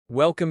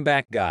Welcome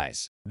back,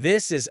 guys.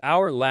 This is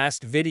our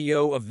last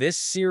video of this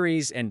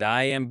series and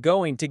I am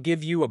going to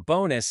give you a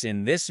bonus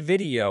in this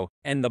video,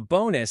 and the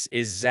bonus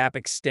is Zap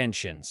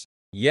extensions.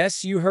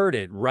 Yes, you heard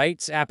it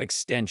right, Zap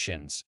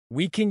extensions.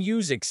 We can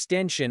use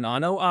extension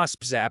on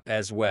OWASP Zap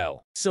as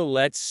well. So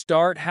let's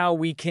start how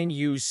we can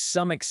use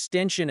some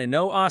extension in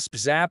OWASP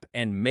Zap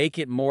and make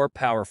it more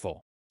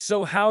powerful.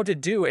 So how to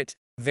do it?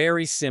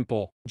 Very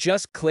simple.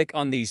 Just click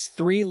on these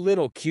three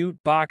little cute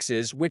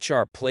boxes which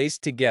are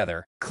placed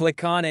together.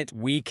 Click on it.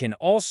 We can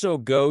also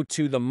go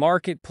to the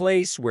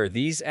marketplace where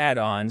these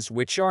add-ons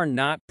which are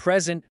not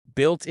present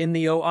built in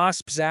the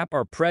OWASP Zap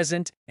are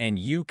present, and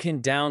you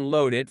can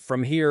download it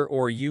from here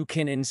or you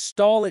can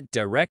install it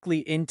directly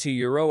into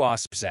your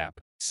OWASP Zap.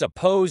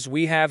 Suppose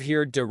we have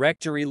here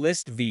directory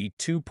list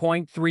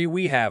v2.3,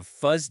 we have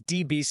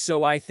FuzzDB,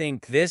 so I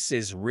think this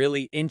is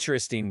really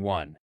interesting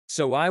one.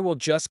 So I will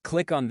just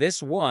click on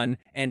this one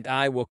and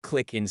I will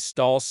click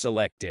install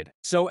selected.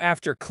 So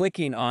after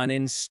clicking on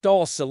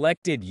install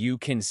selected, you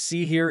can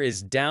see here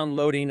is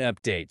downloading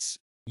updates.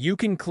 You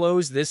can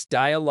close this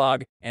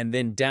dialog and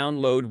then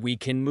download. We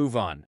can move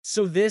on.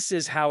 So this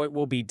is how it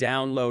will be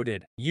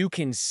downloaded. You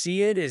can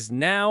see it is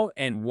now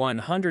and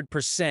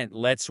 100%.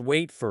 Let's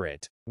wait for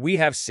it. We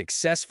have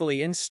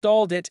successfully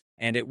installed it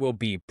and it will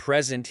be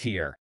present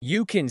here.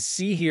 You can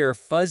see here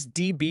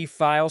FuzzDB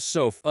file.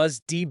 So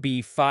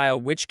FuzzDB file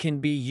which can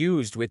be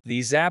used with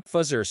the Zap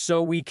Fuzzer,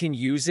 so we can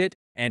use it.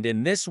 And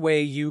in this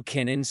way you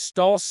can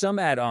install some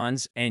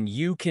add-ons and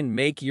you can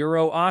make your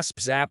OWASP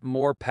Zap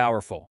more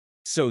powerful.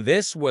 So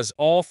this was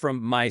all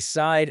from my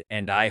side,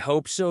 and I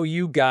hope so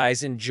you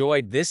guys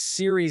enjoyed this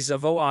series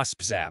of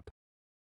OWASP Zap.